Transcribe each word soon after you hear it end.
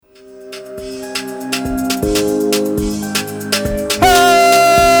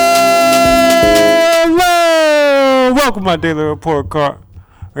Welcome my daily report card,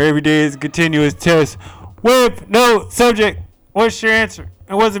 where every day is a continuous test with no subject. What's your answer?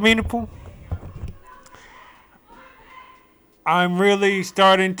 And was it meaningful? I'm really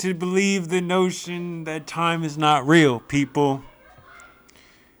starting to believe the notion that time is not real, people.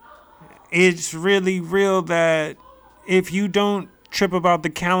 It's really real that if you don't trip about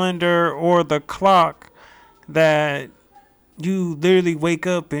the calendar or the clock, that you literally wake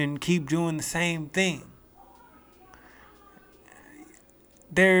up and keep doing the same thing.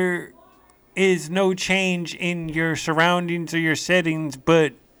 There is no change in your surroundings or your settings,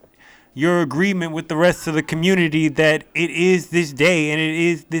 but your agreement with the rest of the community that it is this day and it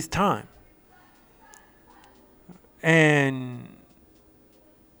is this time. And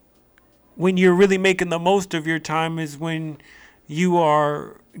when you're really making the most of your time is when you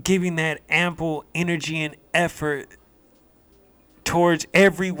are giving that ample energy and effort towards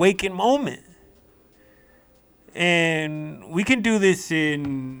every waking moment. And we can do this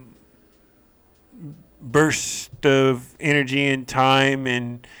in bursts of energy and time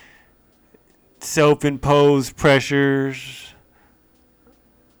and self-imposed pressures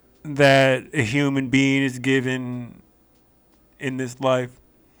that a human being is given in this life.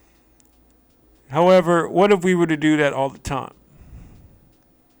 However, what if we were to do that all the time?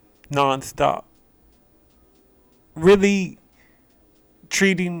 Non-stop. Really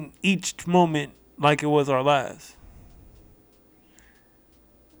treating each moment like it was our last.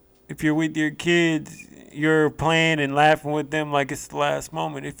 If you're with your kids, you're playing and laughing with them like it's the last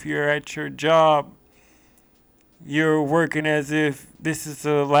moment. If you're at your job, you're working as if this is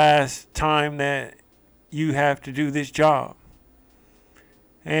the last time that you have to do this job.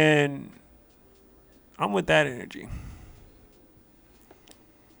 And I'm with that energy.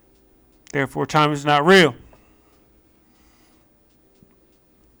 Therefore, time is not real.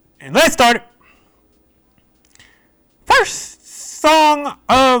 And let's start it. First song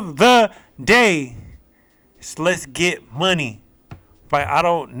of the day is Let's Get Money by I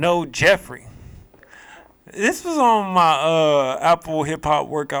Don't Know Jeffrey. This was on my Apple hip hop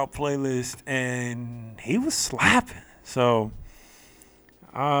workout playlist and he was slapping. So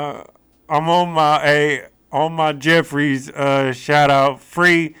I'm on my Jeffries shout out,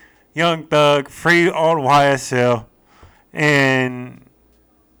 free Young Thug, free on YSL, and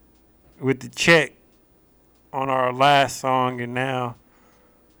with the check on our last song, and now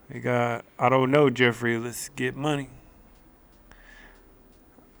we got I Don't Know Jeffrey, Let's Get Money.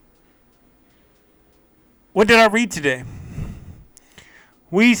 What did I read today?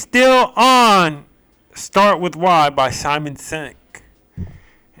 We still on Start With Why by Simon Sinek.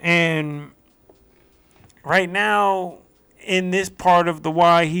 And right now, in this part of the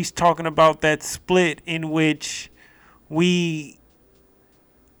why, he's talking about that split in which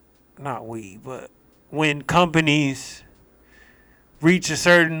but when companies reach a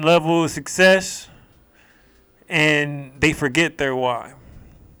certain level of success and they forget their why.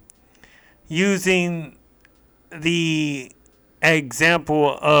 Using the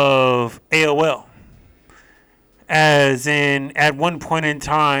example of AOL. As in, at one point in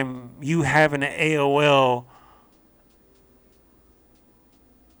time, you having an AOL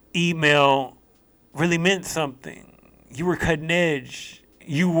email really meant something. You were cutting edge.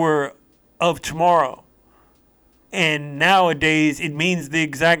 You were of tomorrow. And nowadays, it means the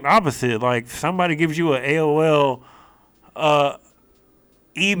exact opposite. Like, if somebody gives you an AOL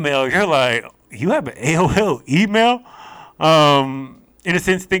email, you're like, you have an AOL email? In a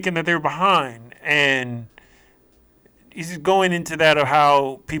sense, thinking that they're behind. And he's going into that of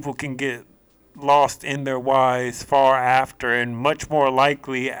how people can get lost in their whys far after, and much more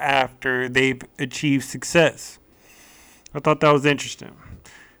likely after they've achieved success. I thought that was interesting.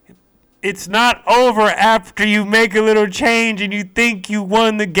 It's not over after you make a little change and you think you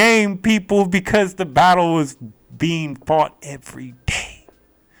won the game, people, because the battle is being fought every day.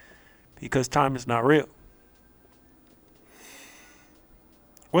 Because time is not real.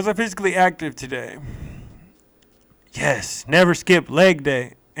 Was I physically active today? Yes, never skip leg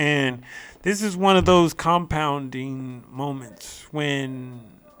day. And this is one of those compounding moments when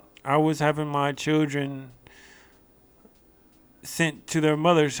I was having my children sent to their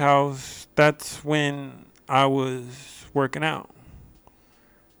mother's house. That's when I was working out.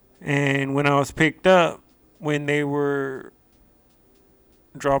 And when I was picked up, when they were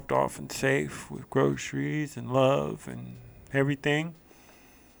dropped off and safe with groceries and love and everything,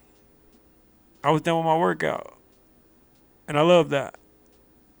 I was done with my workout. And I love that.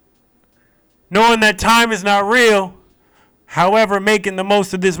 Knowing that time is not real, however, making the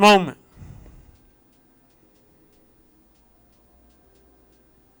most of this moment.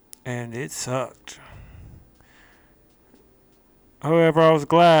 And it sucked. However, I was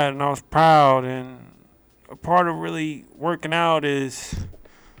glad and I was proud. And a part of really working out is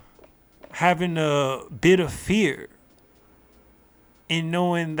having a bit of fear in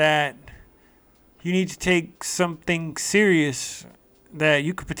knowing that you need to take something serious that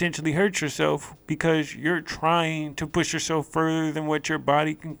you could potentially hurt yourself because you're trying to push yourself further than what your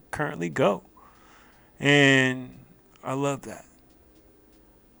body can currently go. And I love that.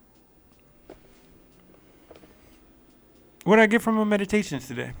 What did I get from my meditations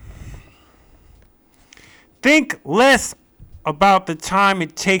today? Think less about the time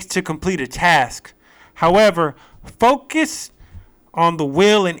it takes to complete a task. However, focus on the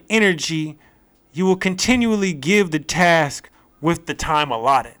will and energy you will continually give the task with the time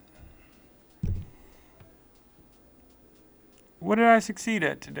allotted. What did I succeed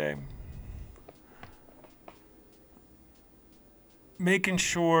at today? Making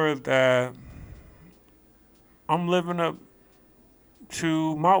sure that I'm living up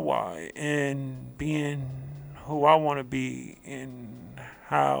to my why and being who I want to be and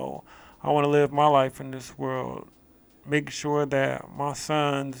how I want to live my life in this world. Making sure that my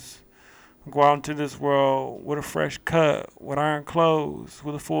sons go out into this world with a fresh cut, with iron clothes,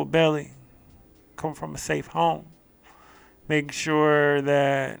 with a full belly, come from a safe home. Making sure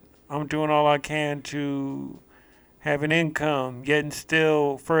that I'm doing all I can to have an income, yet and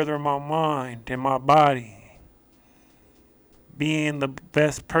still further my mind and my body. Being the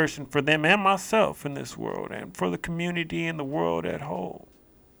best person for them and myself in this world and for the community and the world at whole.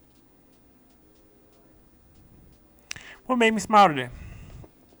 What made me smile today?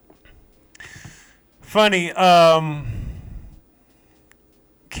 Funny,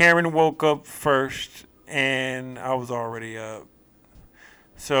 Karen woke up first and I was already up.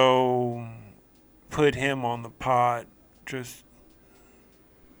 So put him on the pot, just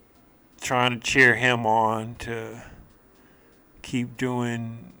trying to cheer him on to keep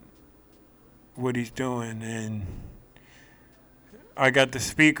doing what he's doing. And I got the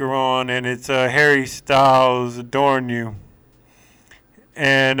speaker on and it's Harry Styles, Adorn You.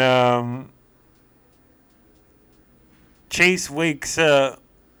 And Chase wakes up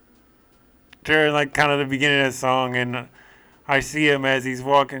during like kind of the beginning of the song, and I see him as he's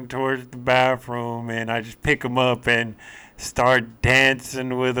walking towards the bathroom, and I just pick him up and start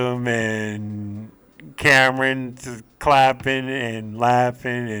dancing with him, and Cameron's clapping and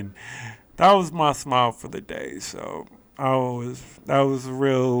laughing, and that was my smile for the day. So that was a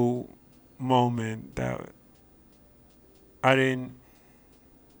real moment that I didn't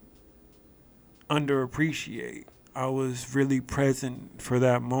underappreciate. I was really present for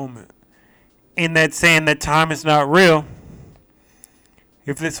that moment. In that saying that time is not real,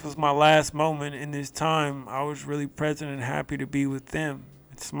 if this was my last moment in this time, I was really present and happy to be with them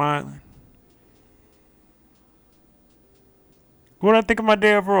and smiling. What do I think of my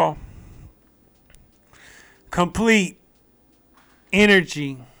day overall? Complete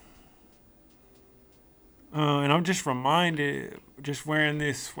energy. And I'm just reminded, just wearing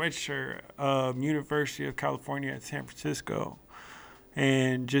this sweatshirt of University of California at San Francisco,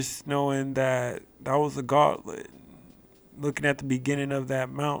 and just knowing that that was a gauntlet. Looking at the beginning of that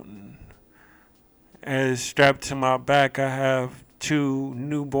mountain, as strapped to my back, I have two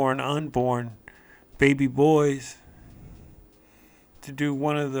newborn, unborn baby boys to do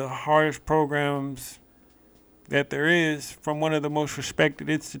one of the hardest programs that there is from one of the most respected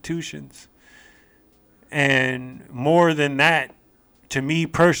institutions. And more than that, to me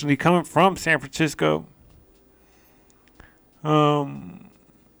personally, coming from San Francisco,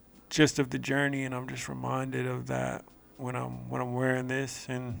 just of the journey, and I'm just reminded of that when I'm wearing this,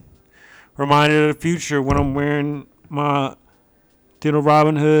 and reminded of the future when I'm wearing my Little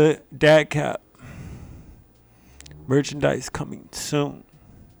Robin Hood dad cap. Merchandise coming soon.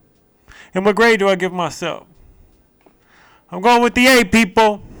 And what grade do I give myself? I'm going with the A,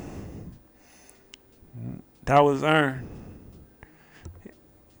 people. That was earned.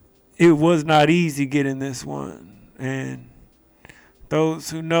 It was not easy getting this one. And those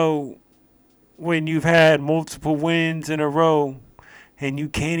who know, when you've had multiple wins in a row and you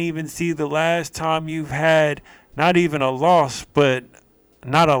can't even see the last time you've had not even a loss, but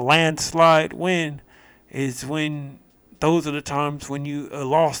not a landslide win, is when those are the times when a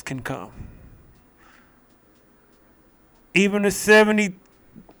loss can come. Even the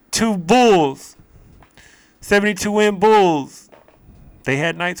 72 Bulls, 72 win Bulls, they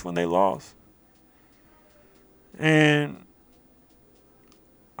had nights when they lost. And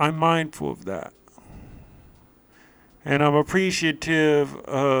I'm mindful of that. And I'm appreciative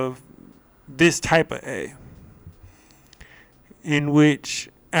of this type of A, in which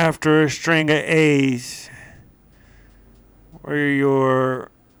after a string of A's, where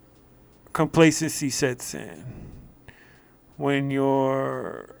your complacency sets in, when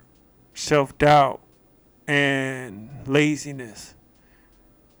your self-doubt and laziness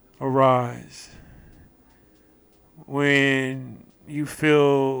arise, when you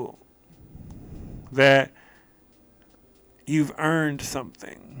feel that you've earned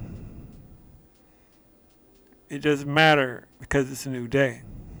something. It doesn't matter because it's a new day.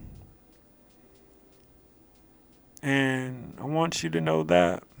 And I want you to know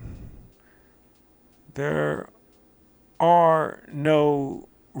that there are no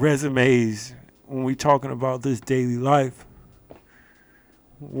resumes when we're talking about this daily life.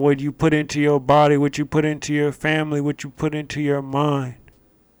 What you put into your body, what you put into your family, what you put into your mind,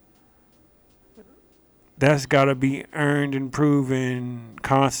 that's got to be earned and proven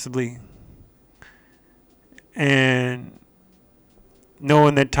constantly. And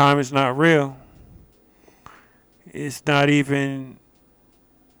knowing that time is not real, it's not even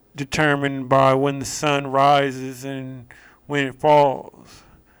determined by when the sun rises and when it falls.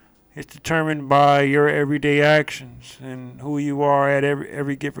 It's determined by your everyday actions and who you are at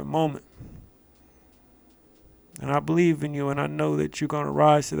every given moment. And I believe in you, and I know that you're going to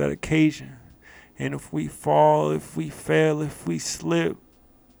rise to that occasion. And if we fall, if we fail, if we slip,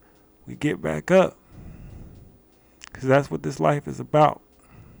 we get back up. Because that's what this life is about.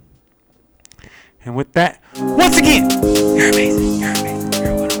 And with that, once again, you're amazing. You're amazing.